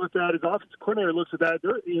happens with that is the offensive coordinator looks at that.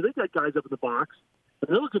 They've got guys up in the box, and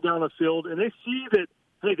they're looking down the field, and they see that,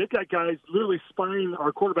 hey, they've got guys literally spying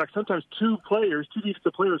our quarterback, sometimes 2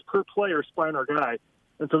 defensive players per player spying our guy.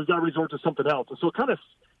 And so we've got to resort to something else. And so it kind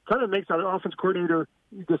of makes our offense coordinator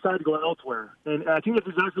decide to go elsewhere. And I think that's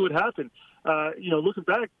exactly what happened. Looking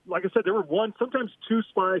back, like I said, there were 1, sometimes 2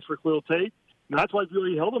 spies for Khalil Tate. And that's why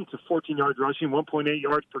BYU held him to 14 yards rushing, 1.8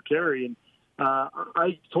 yards per carry. And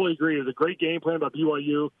I totally agree. It was a great game plan by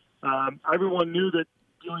BYU. Everyone knew that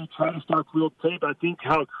BYU tried to stop Khalil Tate, but I think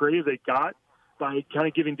how creative they got by kind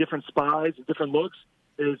of giving different spies and different looks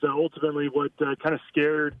is ultimately what kind of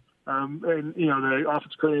scared the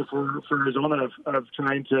offense coordinator for Arizona of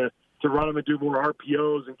trying to run them and do more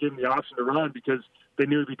RPOs and give them the option to run because they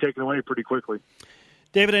knew it would be taken away pretty quickly.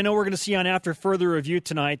 David, I know we're going to see you on After Further Review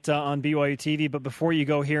tonight on BYU TV, but before you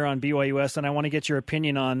go here on BYUS, and I want to get your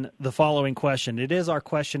opinion on the following question. It is our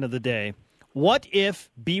question of the day. What if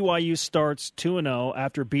BYU starts 2-0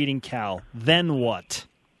 after beating Cal? Then what?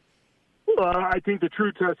 I think the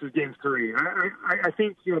true test is Game 3. I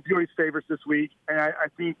think BYU's favorites this week, and I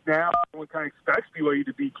think now everyone kind of expects BYU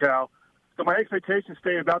to beat Cal. So my expectations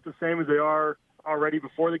stay about the same as they are already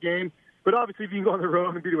before the game. But obviously, if you can go on the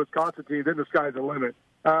road and beat a Wisconsin team, then the sky's the limit.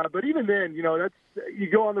 But even then, you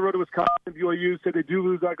go on the road to Wisconsin, BYU said they do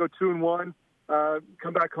lose, I go 2-1,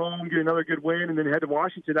 come back home, get another good win, and then head to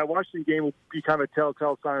Washington. That Washington game will be kind of a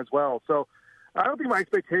telltale sign as well. So I don't think my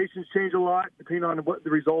expectations change a lot depending on what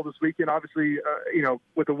the result this weekend. Obviously,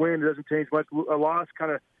 with a win, it doesn't change much. A loss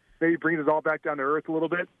kind of maybe brings us all back down to earth a little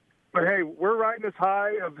bit. But, hey, we're riding this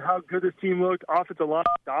high of how good this team looked. Offensive line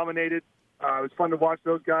dominated. It was fun to watch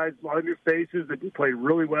those guys. A lot of new faces that played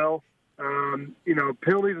really well.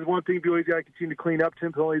 Penalties is one thing BYU's got to continue to clean up.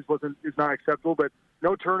 10 penalties is not acceptable, but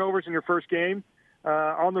no turnovers in your first game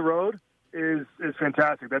on the road is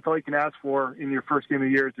fantastic. That's all you can ask for in your first game of the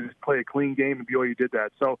year is to just play a clean game, and BYU did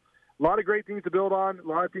that. So a lot of great things to build on, a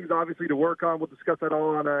lot of things obviously to work on. We'll discuss that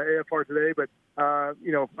all on AFR today, but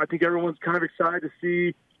I think everyone's kind of excited to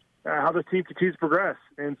see how this team continues to progress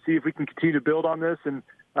and see if we can continue to build on this and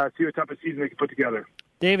see what type of season they can put together.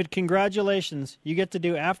 David, congratulations. You get to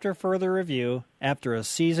do After Further Review after a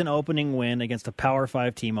season-opening win against a Power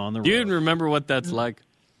 5 team on the road. Do you even remember what that's like?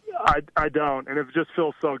 I don't, and it just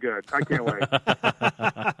feels so good. I can't wait.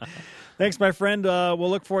 Thanks, my friend.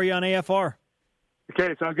 We'll look for you on AFR.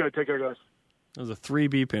 Okay, sounds good. Take care, guys. That was a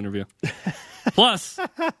 3-beep interview. Plus,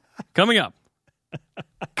 coming up,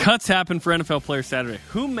 cuts happen for NFL Player Saturday.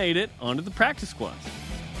 Who made it onto the practice squads?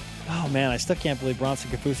 Oh, man, I still can't believe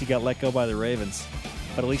Bronson Kafusi got let go by the Ravens.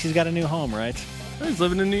 But at least he's got a new home, right? He's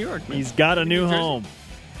living in New York, man. He's got a new home.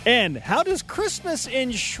 And how does Christmas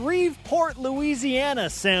in Shreveport, Louisiana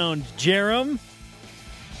sound, Jerem?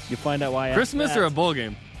 You'll find out why. Christmas or a bowl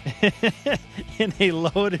game? In a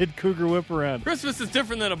loaded Cougar whip-around. Christmas is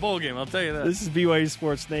different than a bowl game, I'll tell you that. This is BYU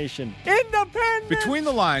Sports Nation. Independent! Between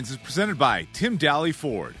the Lines is presented by Tim Daly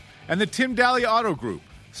Ford. and the Tim Daly Auto Group,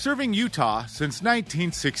 serving Utah since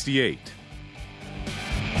 1968.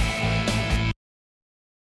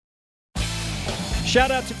 Shout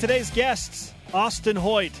out to today's guests, Austin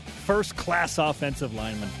Hoyt, first-class offensive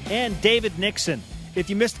lineman, and David Nixon. If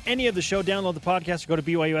you missed any of the show, download the podcast or go to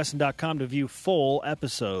BYUSN.com to view full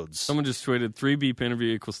episodes. Someone just tweeted 3-beep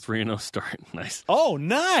interview equals 3-0 start. Nice. Oh,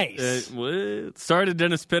 nice. Started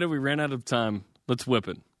Dennis Pitta. We ran out of time. Let's whip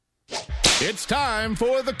it. It's time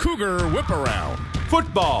for the Cougar Whip Around.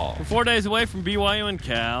 Football. We're 4 days away from BYU and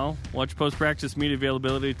Cal. Watch post-practice media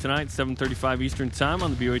availability tonight, 7:35 Eastern Time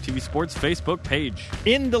on the BYU TV Sports Facebook page.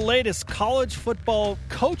 In the latest college football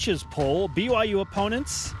coaches poll, BYU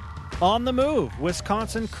opponents on the move.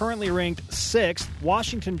 Wisconsin currently ranked 6th.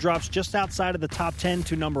 Washington drops just outside of the top 10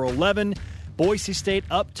 to number 11. Boise State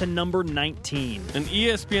up to number 19. And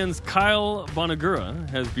ESPN's Kyle Bonagura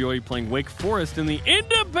has BYU playing Wake Forest in the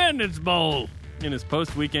Independence Bowl in his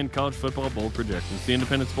post-weekend college football bowl projections. The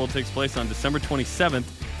Independence Bowl takes place on December 27th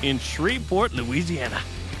in Shreveport, Louisiana.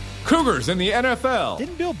 Cougars in the NFL.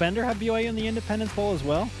 Didn't Bill Bender have BYU in the Independence Bowl as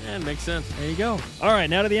well? Yeah, it makes sense. There you go. All right,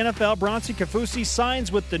 now to the NFL. Bronson Kaufusi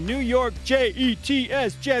signs with the New York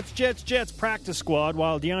Jets practice squad,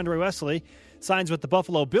 while DeAndre Wesley signs with the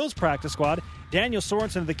Buffalo Bills practice squad. Daniel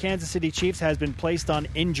Sorensen of the Kansas City Chiefs has been placed on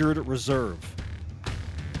injured reserve.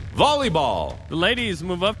 Volleyball. The ladies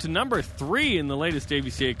move up to number 3 in the latest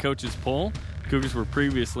AVCA coaches poll. Cougars were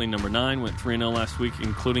previously number 9, went 3-0 last week,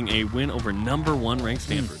 including a win over number 1 ranked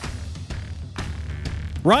Stanford.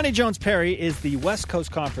 Ronnie Jones-Perry is the West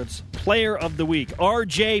Coast Conference Player of the Week.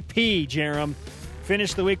 RJP, Jerem,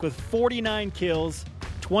 finished the week with 49 kills,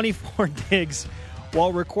 24 digs,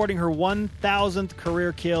 while recording her 1,000th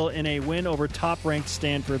career kill in a win over top-ranked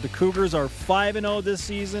Stanford. The Cougars are 5-0 this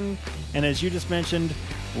season, and as you just mentioned,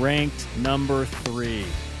 ranked number 3.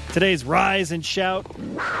 Today's Rise and Shout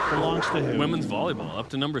belongs to who? Women's volleyball up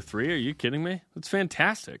to number 3. Are you kidding me? That's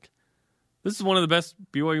fantastic. This is one of the best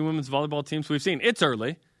BYU women's volleyball teams we've seen. It's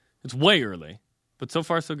early. It's way early. But so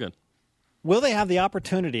far, so good. Will they have the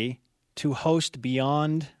opportunity to host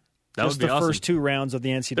beyond just the awesome. first 2 rounds of the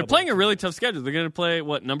NCAA? They're playing a really tough schedule. They're going to play,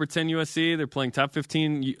 number 10 USC. They're playing top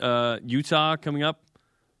 15 Utah coming up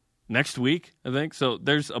next week, I think. So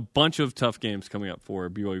there's a bunch of tough games coming up for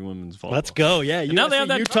BYU women's volleyball. Let's go, yeah. And now they have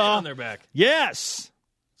that Utah on their back. Yes.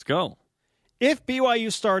 Let's go. If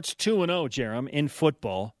BYU starts 2-0, Jerem, in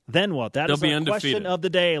football, then what? That They'll is be the undefeated. question of the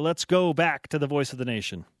day. Let's go back to the Voice of the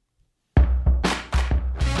Nation.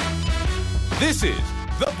 This is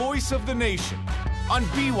the Voice of the Nation on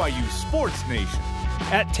BYU Sports Nation.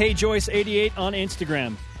 At TayJoyce88 on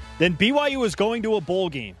Instagram. Then BYU is going to a bowl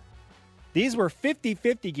game. These were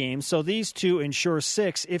 50-50 games, so these two ensure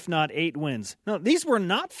 6, if not 8 wins. No, these were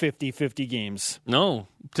not 50-50 games. No.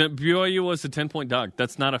 BYU was a 10-point dog.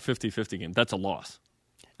 That's not a 50-50 game. That's a loss.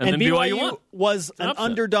 And then BYU won. was an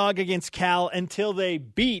underdog against Cal until they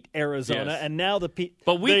beat Arizona, Yes. and now the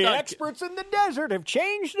experts in the desert have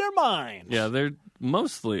changed their minds. Yeah, they're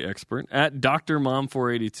mostly expert. At Dr. Mom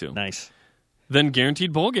 482. Nice. Then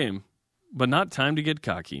guaranteed bowl game, but not time to get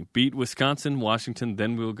cocky. Beat Wisconsin, Washington,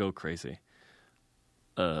 then we'll go crazy.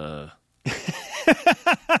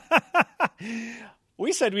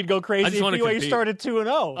 We said we'd go crazy if BYU started 2-0.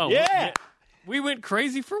 Oh, yeah. We went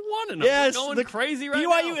crazy for 1-0. Yes, We're going crazy right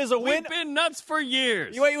BYU now. is a win. We've been nuts for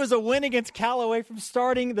years. BYU was a win against Cal away from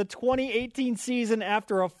starting the 2018 season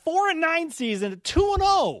after a 4-9 season at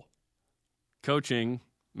 2-0. Coaching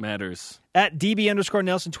matters. At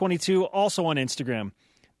DB_Nelson22, also on Instagram.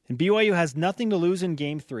 And BYU has nothing to lose in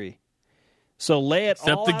Game 3. So lay it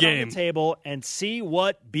all out on the table and see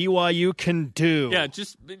what BYU can do. Yeah,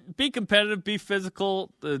 just be competitive, be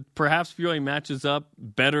physical. Perhaps BYU matches up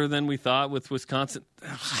better than we thought with Wisconsin.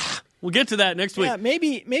 We'll get to that next week. Yeah,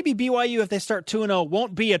 maybe BYU, if they start 2-0,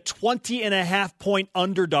 won't be a 20.5-point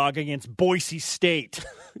underdog against Boise State.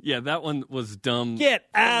 Yeah, that one was dumb. Get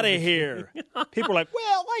out of here. People are like,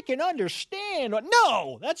 well, I can understand.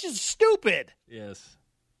 No, that's just stupid. Yes.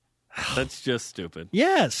 That's just stupid.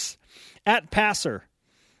 Yes. At Passer.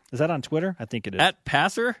 Is that on Twitter? I think it is. At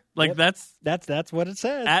Passer? Like yep. That's what it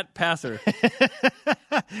says. At Passer.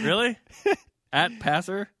 Really? At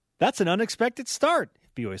Passer? That's an unexpected start.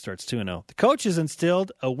 BYU starts 2-0. The coach has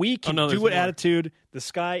instilled a we can do it attitude. The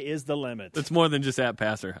sky is the limit. It's more than just at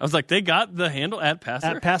Passer. I was like, they got the handle at Passer?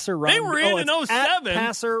 At Passer Run. They were in 07. At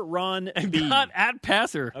Passer Run and B. got at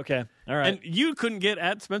Passer. Okay. All right. And you couldn't get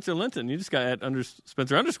at Spencer Linton. You just got at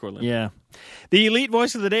Spencer _ Linton. Yeah. The elite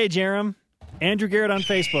voice of the day, Jerem. Andrew Garrett on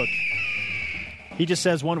Facebook. He just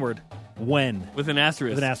says one word. When. With an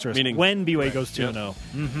asterisk. With an asterisk. Meaning when BYU right. goes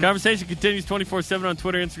 2-0. Conversation continues 24/7 on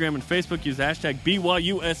Twitter, Instagram, and Facebook. Use hashtag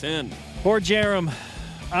BYUSN. For Jerem,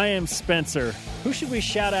 I am Spencer. Who should we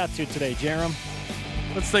shout out to today, Jerem?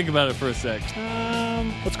 Let's think about it for a sec.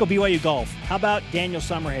 Let's go BYU Golf. How about Daniel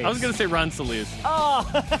Summerhays? I was going to say Ron Solis. Oh!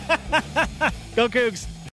 Go Cougs.